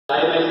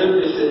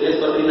myself is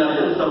S.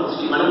 Badrinath from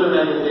Sri Manapur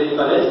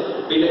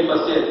College, BTech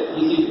first year,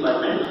 EC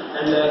department,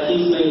 and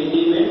he's my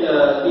teammate.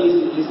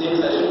 His name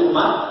is Ashwin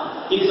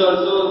Kumar. He is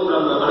also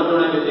from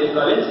Manapur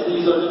College.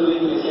 He is also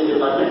doing the same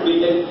department,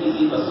 BTech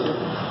EC first year.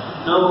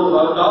 Now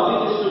our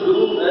topic is to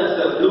do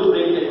as blue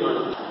brain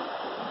technology.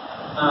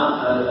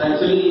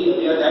 Actually,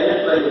 we are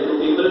guided by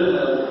two people,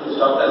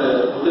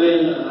 Dr.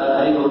 Muduvel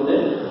Arigode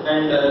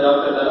and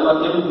Dr.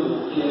 Dalavakyam.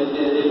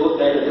 They both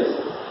guided us.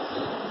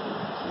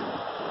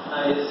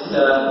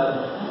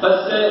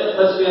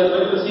 First we are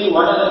going to see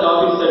what are the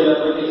topics that we are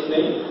going to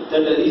explain.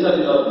 These are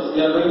the topics.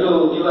 We are going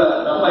to give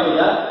a rough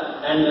idea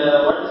and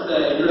what is the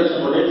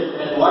introduction about it,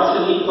 and what's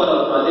the need for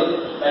our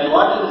project, and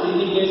what are the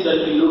significance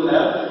that we do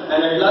have,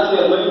 and at last we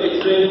are going to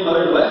explain how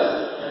it works,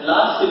 and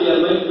last we are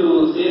going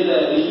to say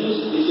the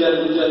issues which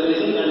are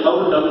facing and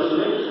how to troubleshoot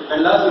it,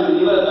 and last we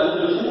will give a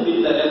conclusion with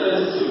the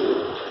references to do.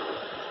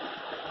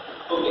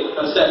 Okay,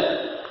 first step.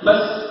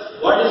 First,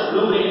 what is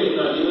blue brain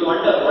technology? You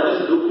wonder what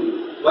is blue brain?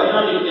 Why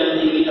not it can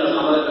be green or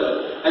some other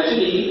color?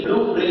 Actually,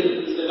 blue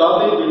brain is the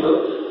topic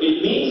window. It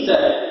means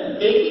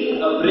that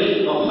taking a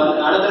brain of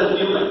another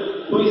human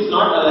who is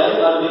not alive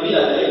or maybe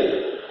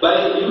alive,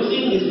 by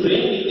using his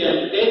brain, he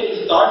can take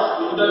his thoughts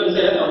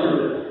inside a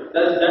computer.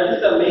 That is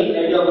the main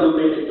idea of blue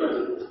brain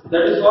technology.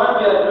 That is what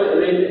we are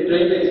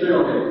trying to explain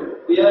over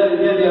here. We have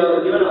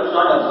given a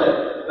short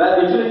abstract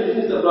where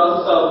visualization is the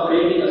process of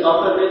creating a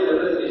software-based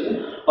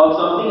representation of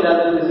something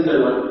rather than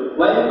physical one.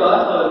 Why?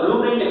 Because our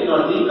blue brain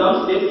technology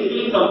comes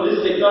basically from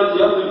this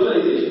technology of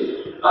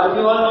visualization.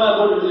 You all know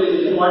about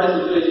visualization. What is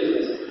visualization?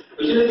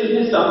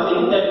 Visualization is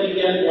something that we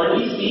can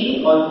only see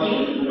or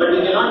feel, but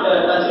we cannot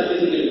touch it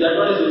physically. That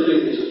one is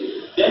visualization.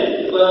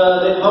 Then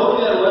how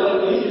we are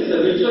working is a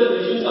virtual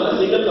visions on a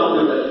single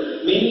computer.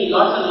 Meaning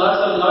lots and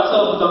lots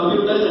of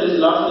computers, there is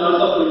lots and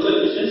lots of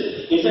virtual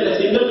visions inside a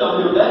single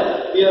computer.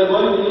 We are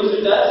going to use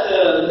it as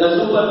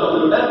the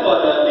supercomputer for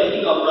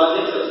making our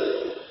projects.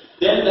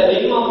 Then the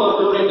aim of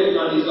our blue brain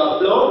technology is to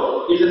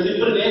upload. It's a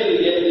simple way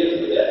we get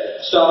it here.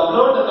 To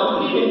upload the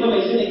complete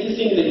information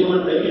existing in the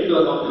human brain into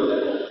a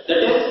computer. That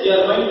is, we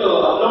are going to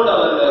upload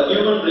our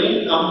human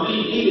brain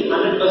completely with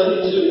 100%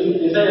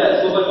 inside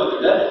a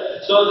supercomputer,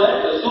 so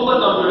that the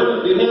supercomputer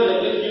will behave like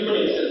a human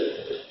itself.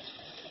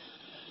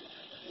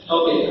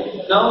 Okay,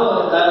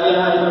 now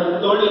I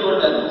have told you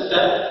about that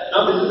step.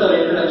 Now this is our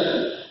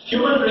introduction.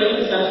 Human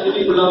brain is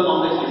actually full of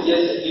complexities.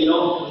 Yes, you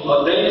know,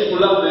 our brain is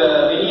full of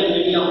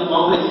many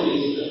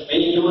complexities.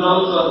 Many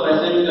neurons are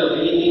present,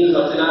 many things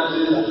are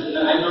synapses.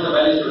 I'm not a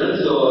valid student,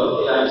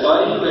 so I'm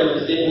sorry if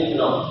I'm saying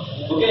wrong.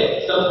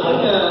 Okay,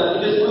 something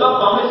it is full of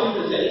complexities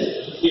in the sense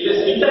it is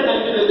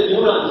interconnected with the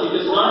neurons. It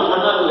is not one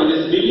or two. It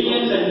is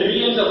billions and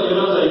trillions of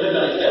neurons are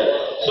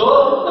interconnected.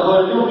 So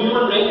our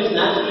human brain is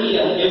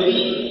naturally a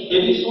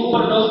heavy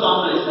superdose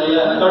complex.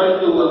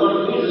 According to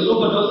me, it's a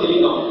superdose heavy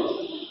complex.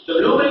 The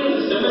blue brain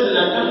system is an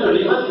attempt to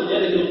reverse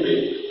engineer the human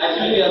brain.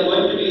 Actually, we are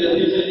going to be the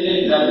future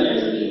engineering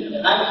graduates.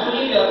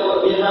 Actually,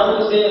 we have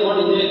to say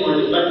about engineering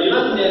only. But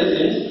reverse engineering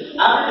sense,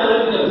 after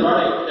developing a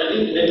product, that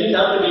means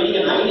after getting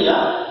an idea,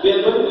 we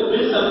are going to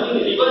build something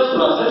in reverse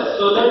process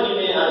so that we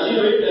may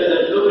achieve it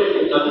the blue brain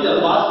technology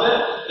the faster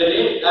the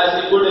rate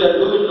as we could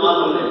do it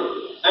normal rate.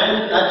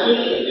 And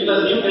actually, we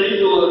must give credit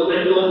to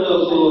one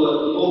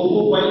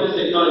who coined this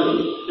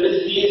technology.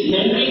 He is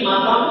Henry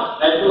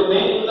Markov, and to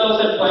May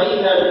 2005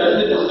 he had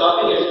presented this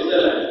topic at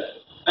Switzerland.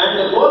 And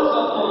the goals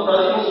of our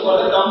project is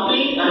for the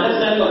complete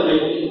understanding of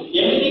brain.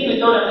 Anything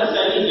without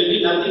understanding will be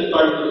nothing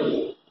according to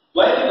me.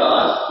 Why?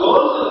 Because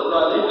goals of the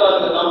project are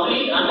the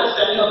complete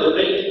understanding of the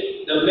brain.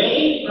 The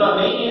main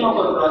aim of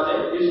our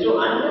project is to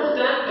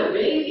understand the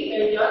basic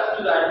ideas to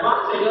the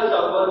advanced ideas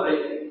of our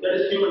brain, that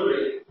is human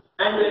brain,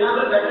 and to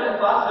enable better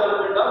and fast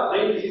development of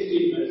brain disease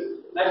treatments.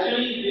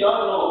 Actually, we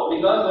all know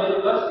because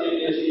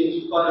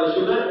for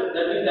sugar,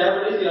 that means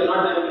diabetes, we are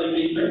not having any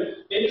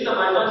treatment. Maybe some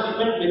advanced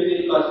treatment may be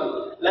very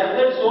costly. Like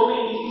that, so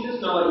many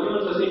diseases now our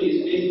human society is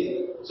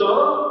facing.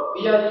 So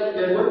we are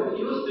going to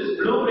use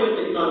this blue brain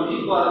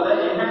technology for the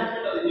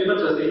enhancement of the human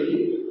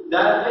society,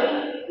 thereby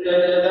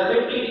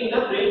treating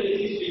the brain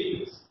disease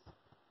treatments.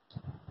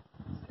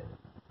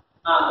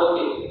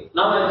 Okay.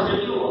 Now I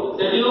will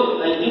tell you.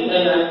 I think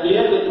I am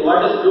clear with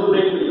what is blue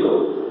brain to you.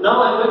 Now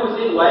I am going to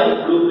say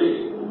why blue brain.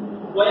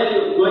 Why are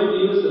you going to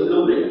use the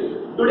blue brain?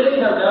 Today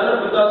we have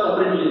developed because of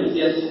intelligence.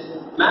 Yes,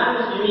 man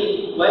is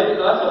unique. Why?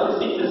 Because of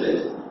his sixth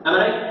sense. Am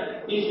I right?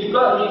 He is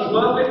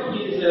perfect.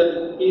 He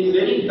is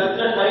very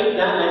better height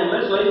than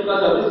animals. Why?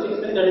 Because of his sixth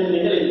sense, that is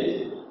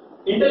intelligence.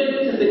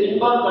 Intelligence is the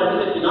inborn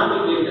quality that cannot be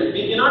created.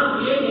 We cannot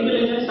create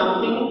intelligence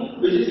something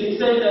which is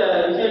inside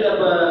a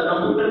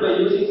computer by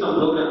using some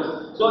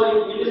programs. So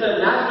it is a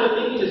natural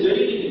thing which is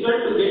very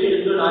difficult to get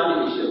it into an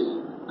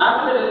artificial.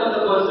 After the death of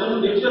the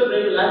person, virtual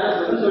brain will act as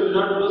a person, so it will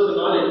not lose the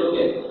knowledge.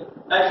 Okay.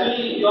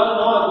 Actually, you all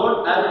know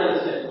about Albert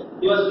Einstein.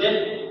 He was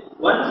dead.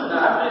 Once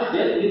after his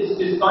death,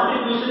 his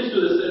contributions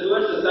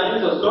towards the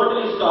science was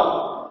totally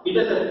stopped. It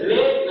is a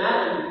great man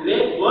and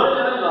great world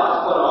level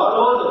loss for all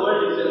over the world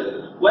itself.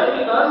 Why?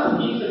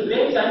 Because he is a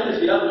great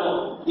scientist, we all know.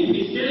 If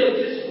he still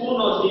exists, who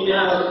knows? He may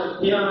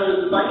have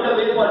find a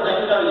way for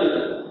time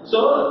travel.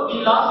 So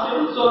we lost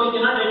him, so we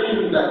cannot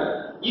retrieve him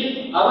back.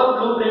 If our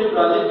blueprint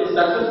project is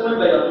successful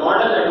by a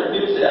model and a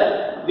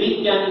future,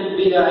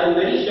 I am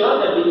very sure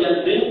that we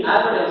can bring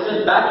Albert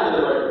Einstein back into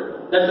the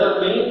world. That's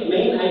our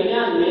main idea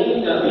and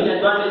main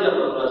advantage of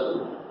our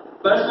project.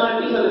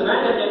 Personalities are the man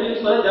that can be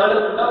used for the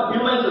development of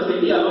human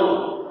society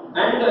alone.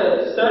 And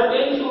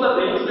certain super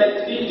brains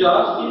like Steve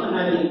Jobs, Stephen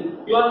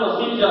Hawking. You all know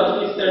Steve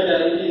Jobs is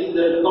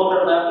the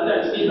founder of Apple,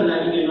 and Stephen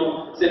Hawking,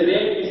 is a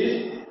great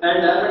physicist. And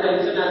Albert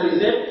Einstein, as he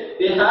said,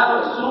 they have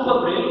a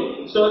super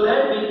brain so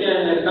that we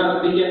can connect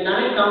computer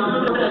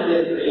and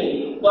their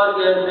brain for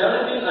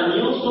developing a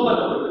new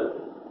supercomputer.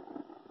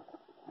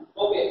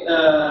 Okay,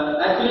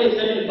 actually I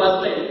said in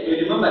first slide,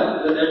 you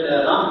remember that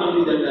Ram gave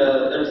me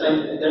that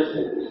sign.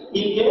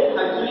 He gave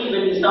actually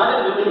when he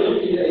started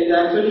building it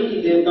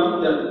actually there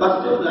comes the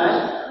first flash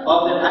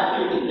of that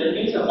activity. That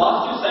means a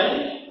positive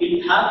sign.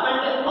 It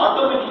happened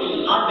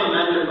automatically, not by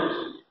manual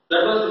function.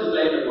 That was his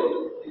slide about.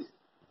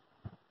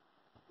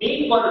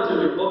 Need for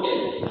retrieval.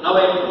 Okay. Now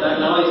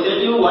I tell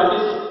you what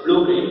is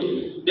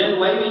blueprint. Then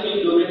why we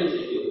need blueprint I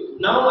tell you.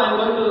 Now I am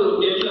going to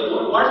tell you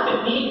about what's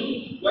the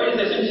need. Why is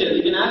essential?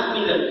 You can ask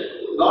me that.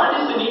 What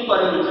is the need for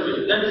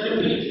retrieval? That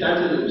simply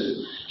answer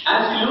this.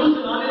 As we lose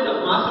the knowledge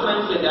of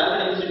masterminds like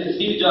Albert Einstein and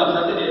Steve Jobs,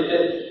 as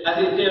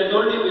I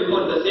told you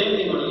before, the same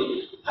thing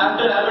only.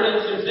 After Albert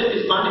Einstein's death,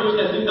 his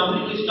contribution has been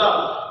completely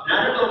stopped. In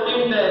order to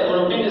obtain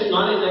this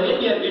knowledge again,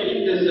 we are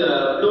getting this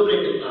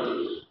blueprint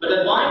technology. But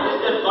the point is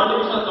that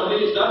contribution was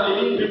completely stopped.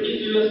 Maybe 50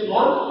 years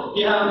more,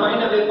 we have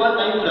find a way for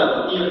time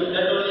travel. Even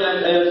that only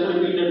I also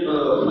repeated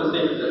first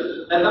time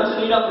itself. There comes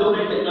the need of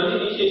blueprint technology,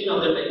 initiation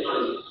of the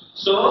technology.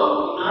 So,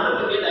 in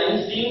order to get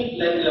Einstein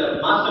like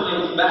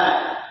masterminds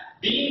back,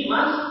 we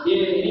must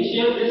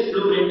initiate this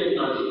blueprint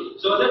technology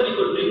so that we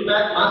could bring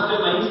back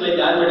masterminds like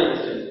Albert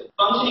Einstein.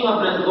 Functioning of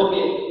brain.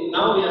 Okay,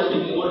 now we are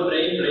speaking about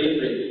brain.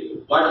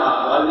 What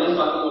always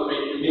talking about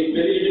brain? We make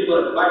very little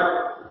word, but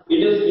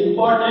it is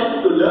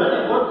important to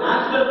learn about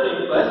natural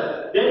brain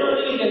first. Then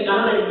only we can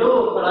convert it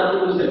to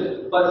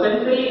artificial. For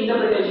sensory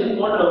interpretation,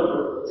 motor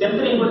output.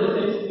 Sensory input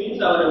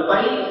means our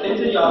 5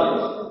 sensory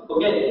organs.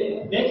 Okay.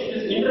 Next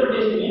is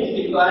interpretation means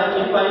if I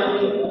am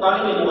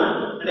calling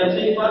anyone and I am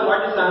saying for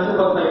what is the answer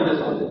for 5 plus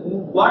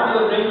 1. What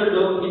your brain will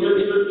do? It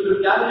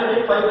will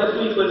calculate 5 plus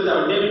 2 equals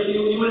 7. Then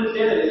you will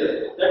say the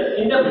result. That is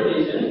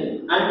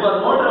interpretation. And for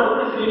motor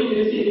output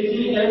is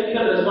receiving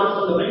electrical response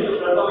from the brain to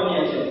perform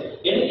any action.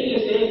 Anything you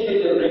say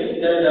inside the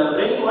brain, the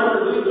brain what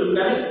will do, it will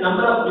connect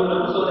number of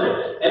neurons so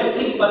that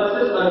electric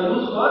pulses are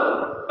used for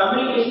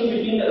communication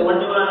between one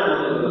neuron and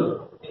another neuron.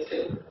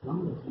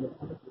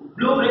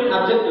 Blueprint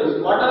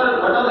objectives. What are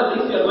the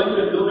things we are going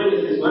to blueprint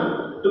is this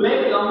one. To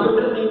make a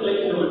computer think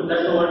like human.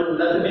 That's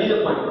the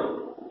major point.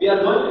 We are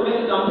going to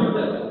make a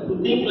computer to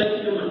think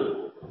like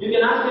human. You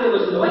can ask me the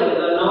question, why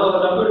now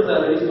our computers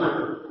are very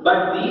smart.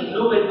 But these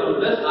blueprint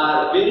computers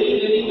are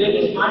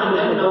very smart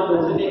than now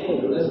present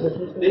computers.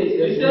 This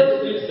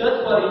research will search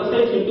for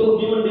insights into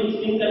human beings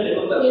think and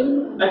remember.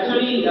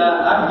 Actually,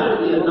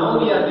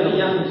 now we are very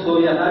young, so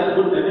we are having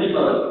good memory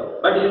power.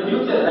 But in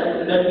future,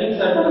 that means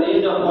at the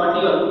age of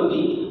 40 or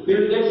 50, we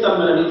will get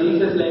some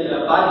diseases like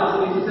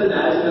Parkinson's diseases and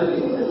Alzheimer's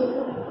diseases.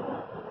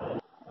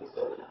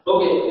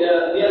 Okay,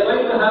 we are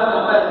going to have a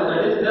comparison.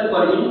 That is that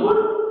for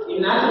input, in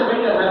natural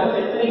brain, we are having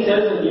sensory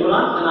cells and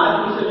neurons and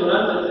artificial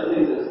neurons and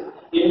sensory cells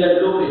in that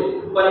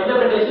blueprint. For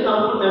interpretation,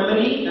 output,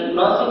 memory and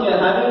processing, we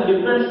are having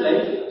different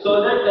slides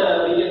so that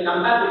we can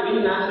compare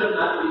between natural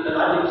and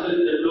artificial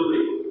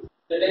blueprint.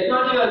 The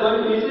technology we are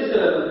going to use is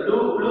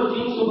blue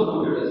gene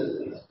supercomputers.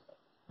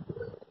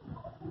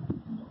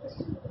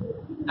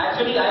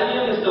 Actually,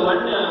 IBM is the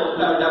one who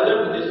have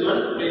developed this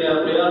one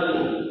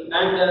priorly,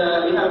 and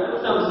we have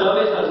put some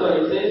surveys also.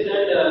 It says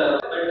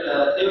that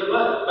they will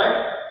work, but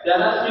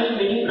there are still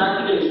many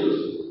practical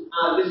issues.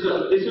 This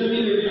will be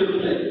we will be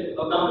looking at.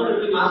 A computer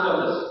will be master of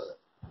this.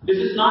 This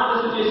is not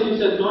the situation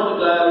which is going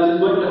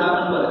to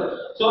happen for us.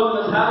 So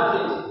we must have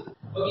things.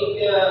 Okay,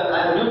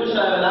 due to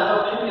lack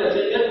of time, we are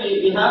saying that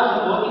we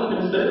have some working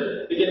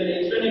principle. We can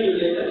explain it to you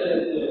later.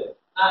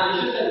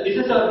 This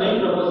is our main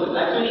proposal.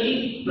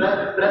 Actually,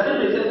 present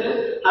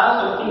researchers have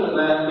something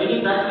many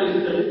practical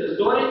issues. That is, the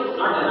storage is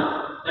not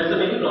enough. That's the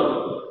main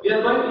problem. We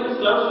are going to use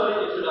cloud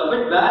storage instead of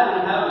it, where we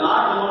have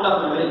large amount of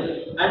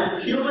memory.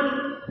 And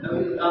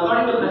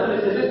according to present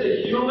researchers, the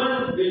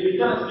human will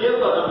become a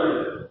slave for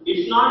computer.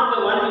 It's not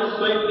the one which is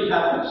going to be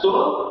happen.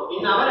 So,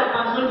 in our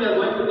advancement, we are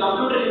going to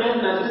computer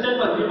remains an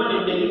assistant for human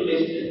in taking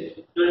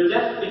decisions. It will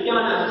just become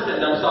an assistant.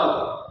 That's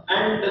all.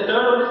 And the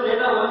third one is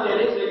data. Once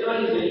LX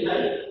recovery is very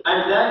high,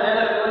 and that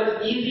data recovery is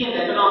easy and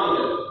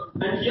economical.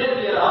 And here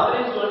we are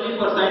authorized only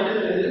for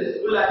scientists and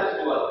researchers, full access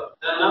to all.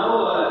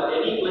 Now,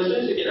 any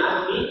questions you can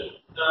ask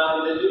me.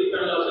 The jury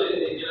panel also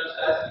you can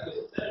also ask me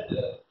questions, and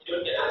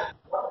anyone can ask.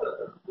 What are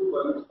the two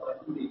values for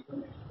the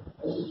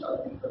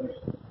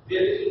information? We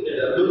are using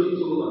the blue gene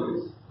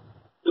supercomputers.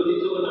 Blue gene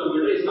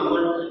supercomputer is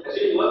someone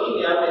actually working.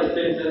 We have to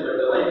explain this,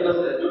 but why?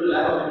 Because due to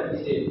lack of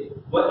energy,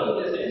 working in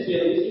the sense we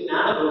are using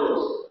nano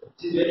robots.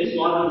 Which is very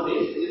small in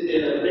size, which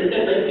is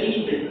printed by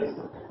 3D printers.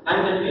 And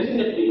when using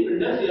the 3D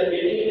printers, we are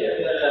getting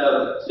it,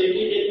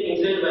 safely taking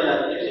inside by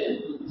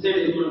application, inside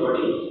the human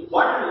body.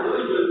 What it will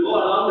do, it will go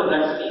along the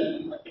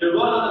bloodstream. It will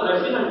go along the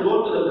bloodstream and go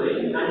to the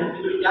brain, and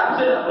it will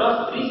capture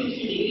across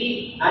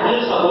 360-degree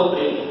angles of our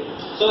brain.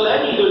 So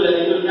that it will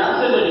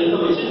capture that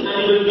information and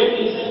it will get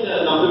inside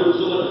the computer,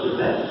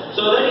 supercomputer.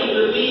 So that it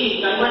will be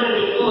converted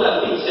into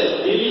a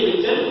picture, really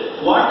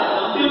picture, what a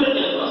computer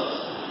can process.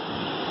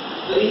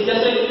 So it's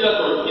just like QR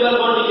code. QR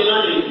code we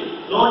cannot read.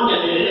 No one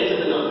can read it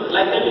except the computer.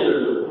 Like that it will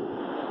do.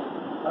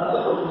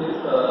 Another question is,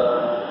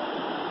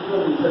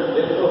 you said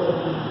dead person,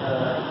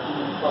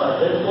 for a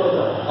dead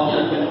person, how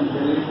you can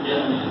generate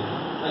information.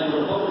 And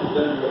your person is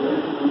dead, you are going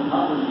to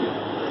not to be dead.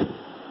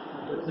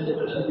 Your person is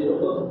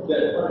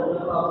dead, for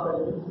example, after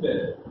it is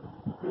dead.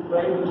 You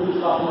try to do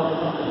something or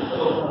something,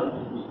 so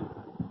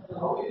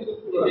how is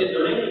it? It is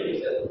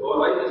donating itself.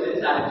 Why this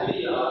is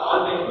actually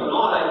all made for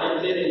all I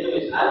can say the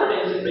information. Albert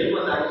Einstein's brain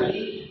was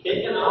actually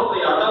taken out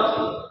by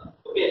autopsy.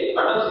 Okay,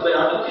 by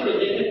autopsy they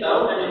take it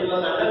out and it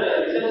was under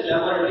research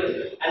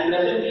laboratories. And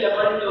presently,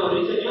 according to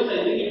recent news,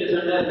 I think it is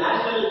under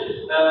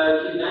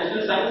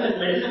National Science and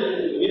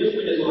Medicine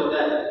University over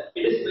there.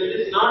 It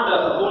is not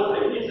a whole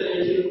brain. It's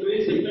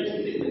including segments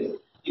and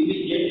segments. If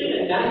we get it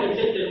and carry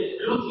inside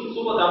the blue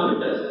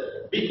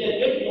supercomputers, we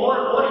can get more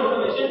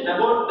information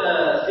about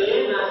the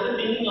same as the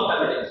thinking of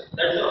evidence.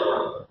 That's our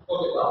point.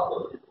 Okay, last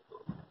question.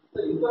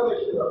 The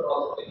information you are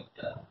processing,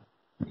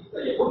 it's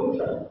the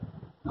evolution,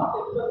 not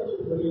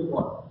information very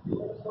important.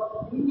 You have to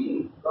start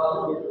thinking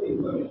rather than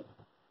getting the information.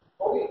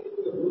 How is it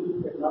the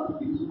blueprint cannot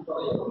be used for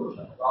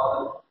evolution rather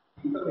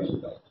than information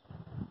collection?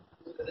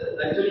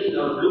 Actually,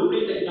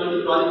 blueprint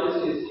technology project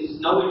is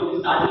now in the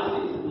starting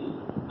stage.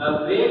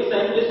 Great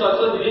scientists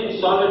also didn't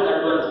solve it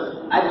at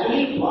once.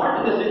 Actually, what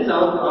in the sense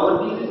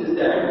our thesis is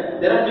that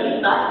there are many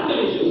practical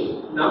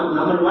issues. Now,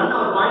 number one,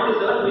 our point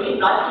is there are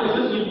many practical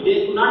issues which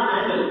they could not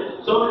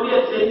handle. So we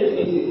are saying this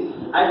thesis.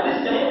 At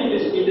this time, it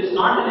is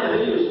not an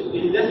evolution.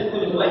 It is just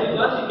evolution. Why?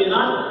 Because you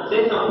cannot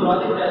say some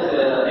project as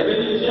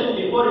evolution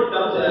before it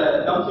comes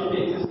into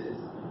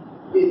existence.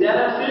 There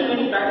are still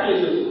many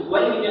practical issues.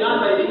 Why we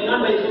cannot buy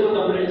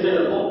supercomputer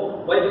inside a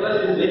home? Why?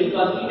 Because it is very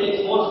costly,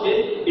 takes more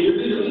space. It will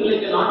be looking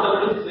like a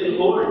non-computer is very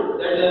old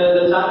that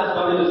the charges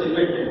probably was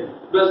invented.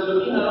 Because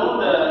looking around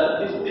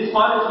this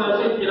forest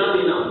also cannot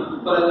be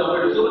enough for a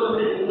computer.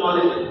 Supercomputer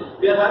knowledge.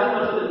 We are having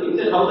also the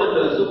things how that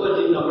super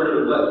chip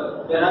computer will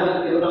work. We are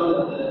having around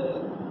the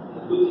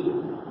two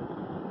things.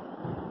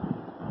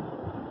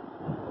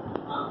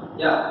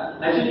 Yeah,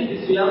 actually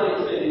this we have to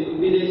explain.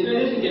 With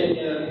explanation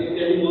we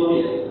can be more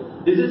clear.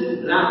 This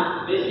is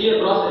RAM, basically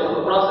a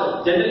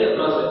processor, generally a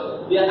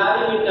processor. We are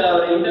having it,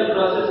 our Intel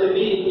process will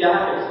be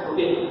graphics,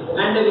 okay,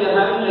 and we are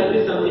having like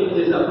this something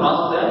which is a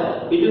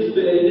processor. It is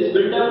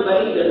built up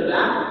by the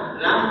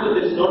RAM with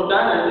its node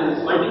card and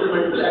its multiple.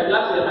 At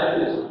last we are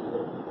having this.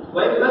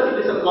 Why? Because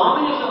it is a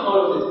combination of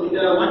all of this.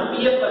 It is 1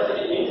 PF per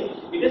second means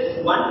it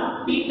is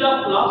 1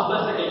 petaflops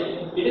per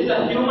second. It is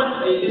such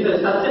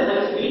a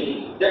high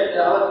speed that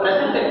our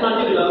present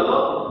technology will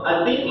allow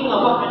a thinking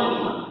of a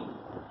honeybee.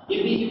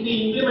 If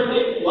we implement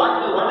it,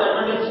 what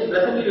advantage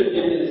presently we will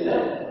get is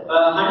that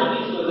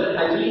honeybees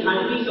actually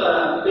honeybees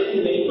are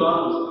facing many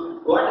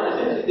problems. What in the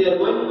sense if they are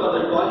going for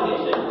the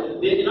pollination,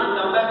 they cannot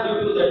come back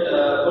due to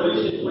that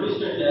pollution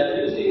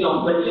and using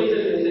of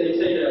fertilizers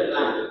inside the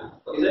plant.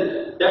 Okay,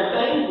 sir? That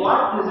time,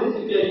 what in the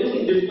sense if you are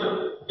using this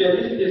one,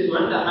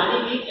 the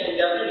honeybee can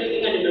definitely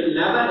think and it will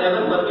never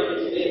ever forget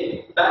its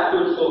way back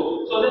to its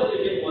home, so that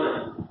we get more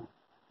honey.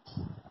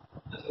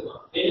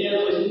 Any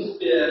other questions?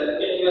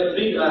 You are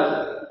free to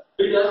ask.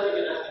 Free to ask, you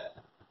can ask.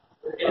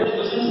 Any other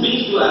questions?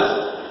 Please to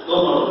ask. No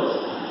problem.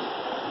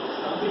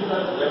 Something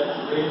that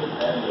left brain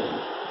barrier.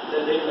 The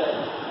data.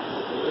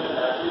 Even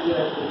actually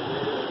has to say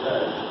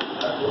that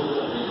that goes to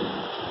the brain.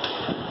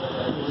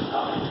 That will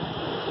stop.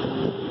 So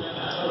in an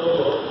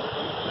analog,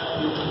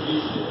 you can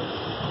reach it.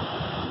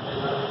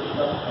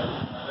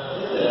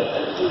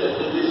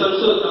 This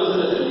also comes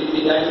in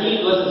the actually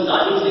it was the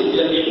starting stage. We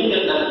are getting the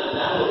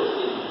nano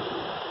stage.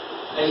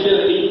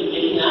 Actually, we are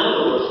getting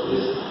nano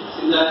this.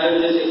 Since I have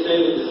just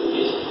explained with this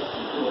situation.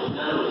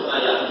 Nano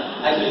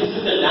yeah. Actually,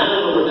 this is the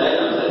nano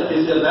diagram, sir.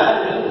 This is where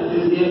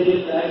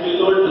this actually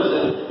told us,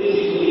 sir. This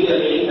is we are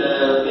getting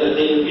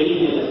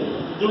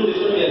through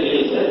this one we are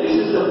getting, sir. This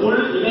is the full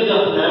image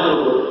of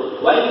nano.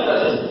 Why?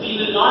 Because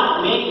we will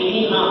not make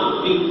any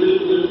harm. We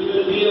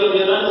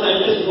are not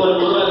scientists who are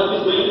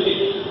going to get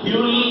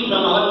purely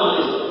from our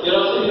knowledge. We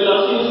will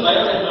also use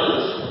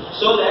biotechnology,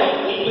 so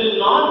that it will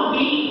not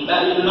be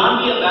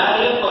a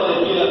barrier for the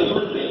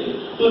human brain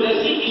to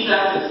receive these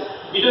access.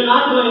 It will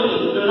not do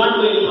anything. It will not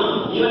do any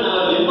harm. Even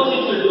our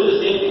lymphocytes will do the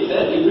same thing,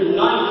 sir. If it is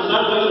not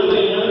going to do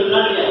anything, it will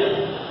not react.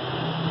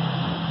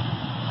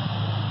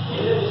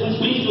 Any questions?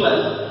 Please to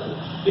us.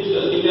 If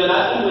you are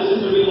asking questions,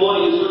 it will be more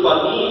useful for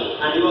me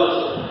and you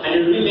also, and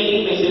it will be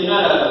making my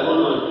seminar more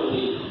knowledgeable.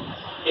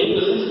 Any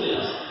questions? Please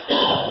ask.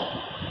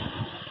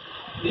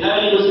 Do you have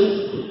any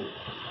questions?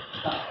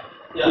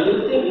 Yeah. Do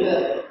you think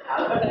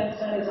Albert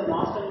Einstein is a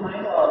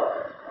mastermind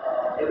or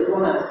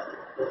everyone has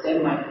the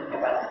same mind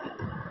capacity?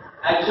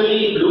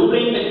 Actually,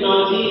 blueprint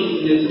technology is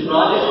this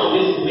project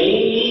is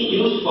mainly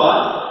used for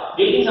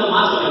getting some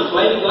masterminds.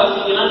 Why? Because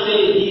you cannot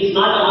say he is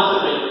not a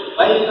mastermind.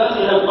 Why? Because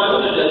you have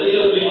found a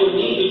theory of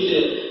creativity which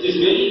is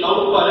very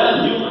out for a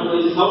human,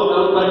 which is out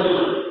for a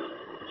human.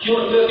 You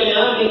can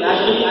never think,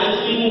 actually I am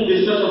speaking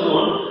business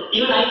alone.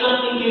 Even I can't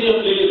think theory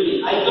of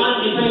creativity. I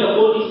can't define a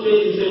 40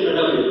 space in front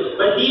of you.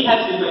 But he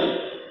has defined.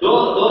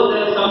 Though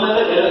there are some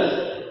other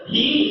errors.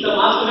 He is a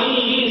mastermind,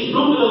 he is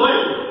proved to the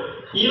world.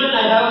 Even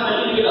I have a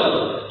certificate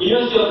of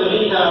University of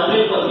Berlin, I have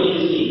applied for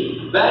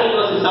PhD, where it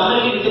was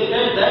summarily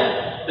rejected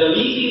that the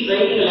VC is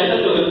writing a letter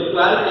to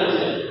Albert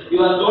Einstein. You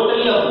are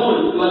totally a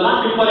fool. You are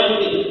not fit for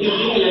anything. He is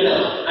giving a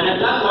letter. And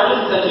at last, what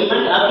is his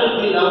achievement?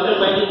 After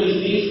finding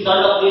these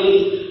sort of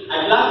theories,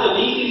 at last the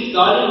VC is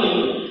calling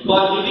him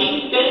for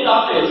giving 10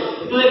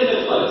 doctorates to the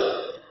research scholars.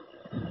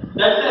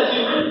 That's the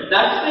achievement.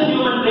 That's the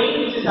human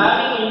brain which is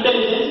having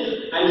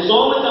intelligence and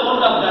so much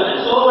amount of talent.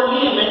 So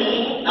only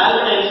mentioning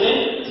Albert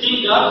Einstein,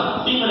 Steve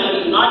Jobs, Stephen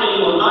Hawking, not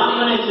anymore. Not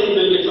even Einstein,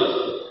 Bill Gates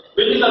also.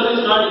 Bill Gates also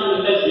is not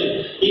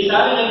intelligent. He is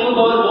having IQ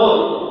power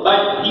more,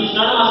 but he is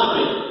not a master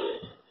brain.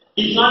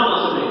 He is not a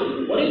master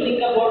brain. What do you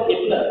think about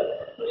Hitler?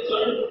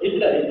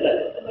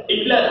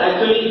 Hitler,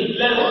 actually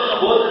Hitler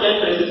both can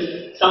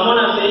resist.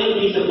 Someone are saying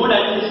he is a good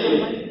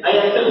administrator. I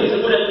accept he is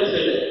a good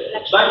administrator.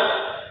 But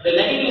the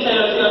negative side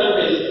also have to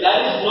face.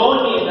 There is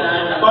no need,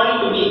 and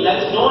according to me, there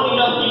is no need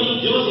of killing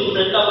Jews in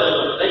front of the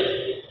world, right?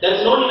 There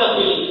is no need of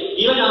killing.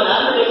 Even our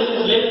Albert Einstein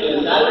is left.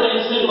 Albert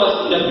Einstein was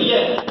in a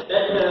fear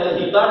that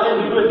he thought that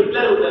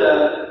Hitler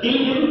would kill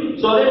him,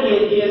 so that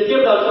he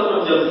escaped also from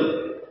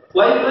Germany.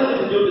 Why? Because it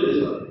is due to this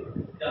one.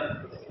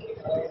 Yeah.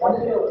 What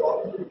is your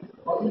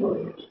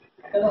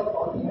method of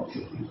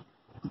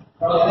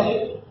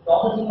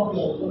processing of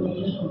your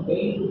information from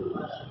brain to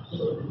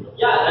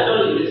Yeah, that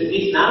only.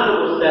 These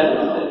nano robots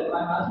there.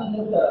 I'm asking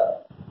you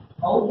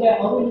how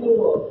will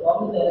you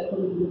process the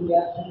electrical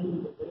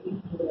reaction to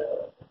the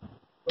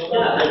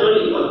Yeah, that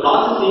only. For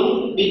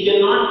processing, we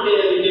cannot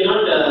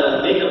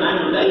make a man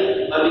to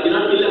die, or we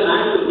cannot kill a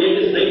man to get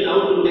his brain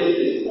out to test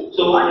this.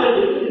 So what we are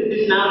doing is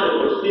these nano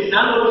robots. These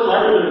nano robots,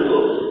 what we will do?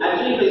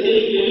 Actually, if I say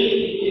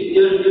clearly,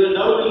 your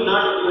doubt will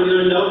not,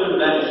 your doubt will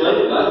vanish. Why?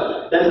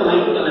 Because there is a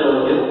micro camera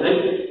over here,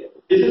 right?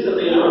 This is the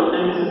payload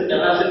and this is the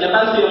capacity.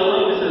 Capacity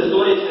only is the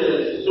storage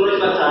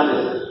for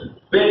charges.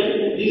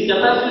 When these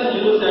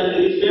capacities used and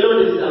this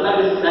payload is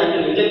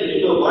injected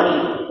into a body,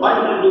 what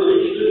it will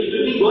do? It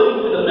will be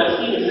going to the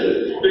bloodstream itself.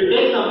 It will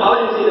take some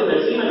power inside the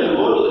bloodstream and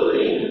will go to the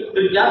brain. It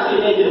will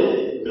capture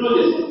images through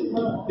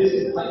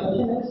this. My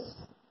question is,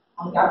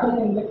 on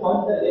capturing the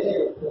point the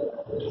data.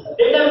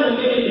 Data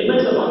will get it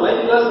depends upon why,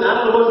 because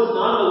nano robots is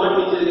not the one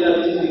which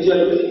you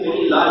are using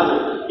very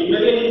large. It may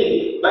be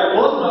anything, but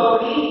most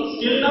probably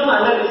still now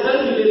under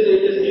research it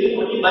is giving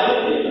only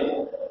binary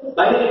data.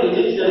 Binary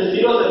digits and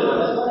zeros and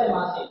ones. That's what I'm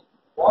asking.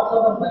 What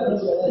sort of binary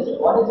data is it?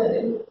 What is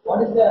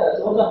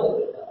the source of the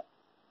data?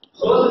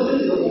 Source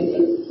is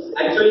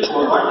actually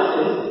what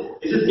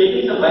this is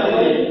getting some binary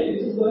data.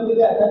 This is going to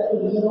be attached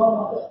to this one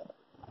or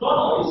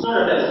No, it's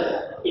not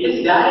attached. It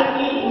is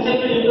directly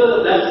injected into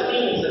the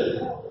bloodstream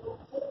itself.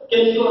 Can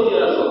you see over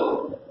here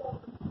also?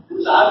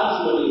 It's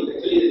RBC only.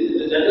 Actually,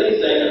 the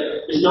generalized diagram.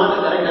 It's not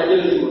the correct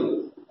accuracy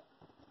one.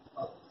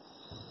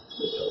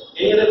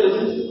 Any other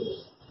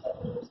questions?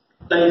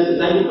 Thank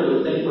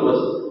you for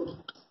watching.